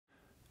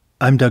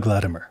I'm Doug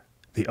Latimer,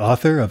 the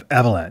author of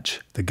Avalanche,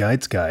 the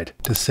Guide's Guide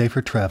to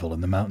Safer Travel in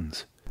the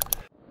Mountains.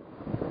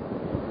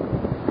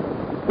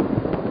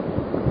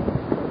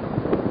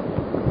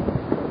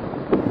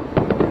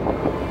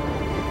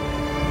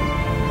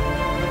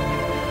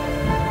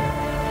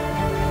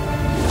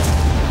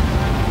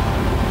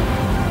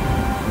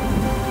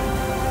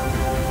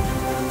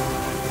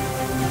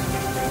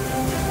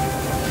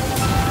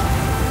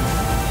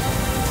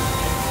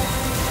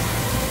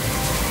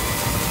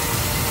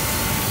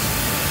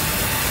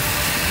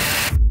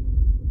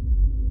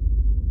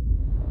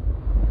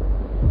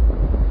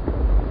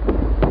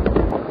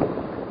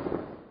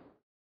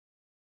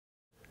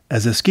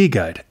 As a ski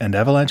guide and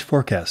avalanche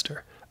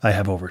forecaster, I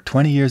have over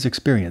 20 years'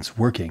 experience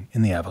working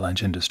in the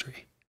avalanche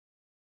industry.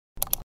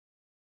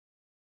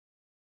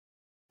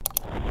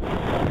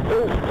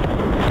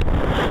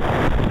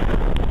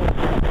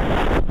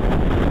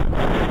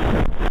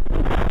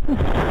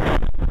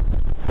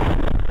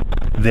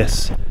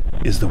 This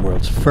is the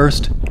world's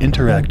first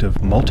interactive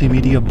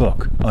multimedia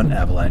book on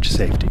avalanche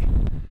safety.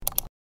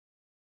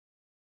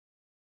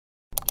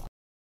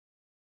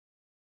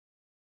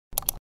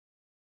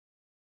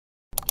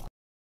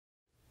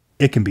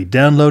 It can be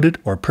downloaded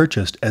or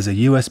purchased as a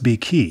USB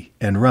key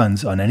and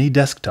runs on any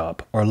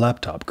desktop or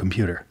laptop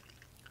computer.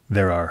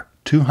 There are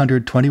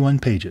 221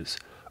 pages,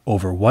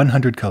 over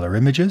 100 color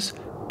images,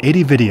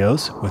 80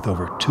 videos with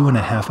over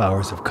 2.5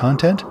 hours of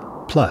content,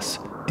 plus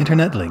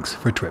internet links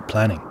for trip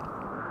planning.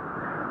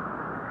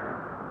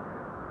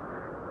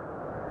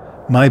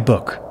 My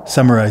book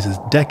summarizes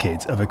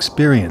decades of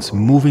experience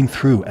moving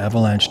through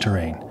avalanche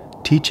terrain,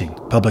 teaching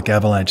public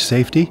avalanche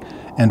safety,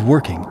 and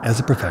working as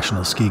a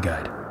professional ski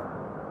guide.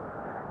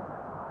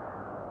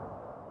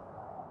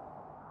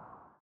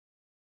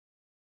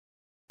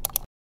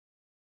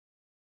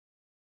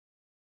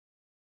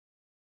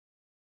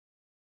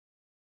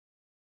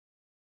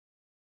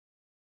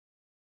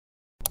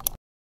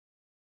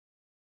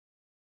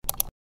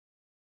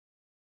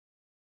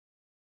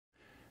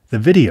 The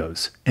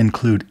videos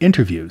include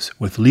interviews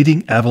with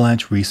leading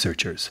avalanche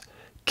researchers,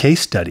 case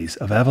studies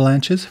of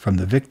avalanches from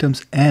the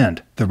victims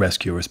and the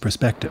rescuer's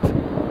perspective.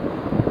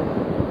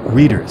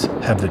 Readers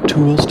have the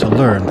tools to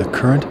learn the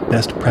current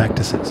best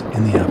practices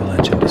in the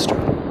avalanche industry.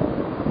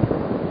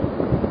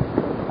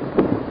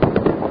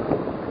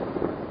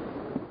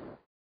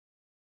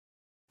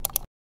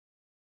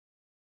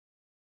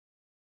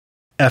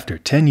 After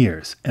 10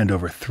 years and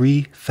over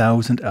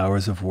 3,000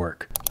 hours of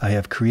work, I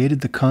have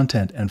created the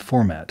content and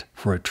format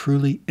for a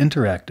truly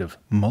interactive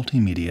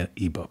multimedia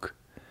ebook.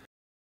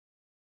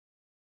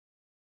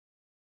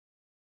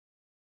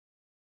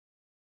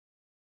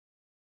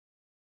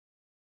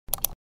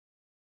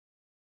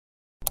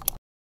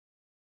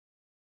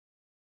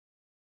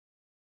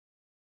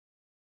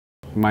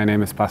 My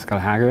name is Pascal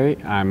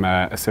Haggerty. I'm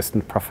an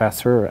assistant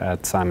professor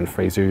at Simon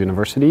Fraser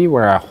University,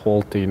 where I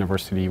hold the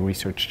university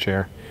research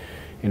chair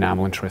in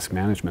avalanche risk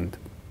management.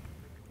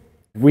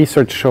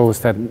 Research shows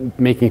that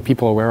making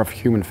people aware of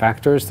human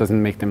factors doesn't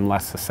make them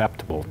less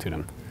susceptible to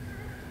them.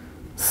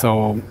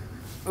 So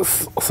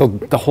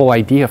the whole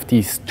idea of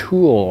these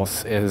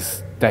tools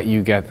is that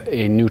you get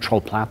a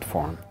neutral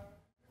platform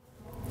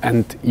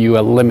and you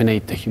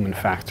eliminate the human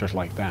factors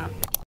like that.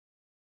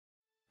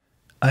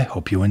 I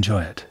hope you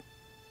enjoy it.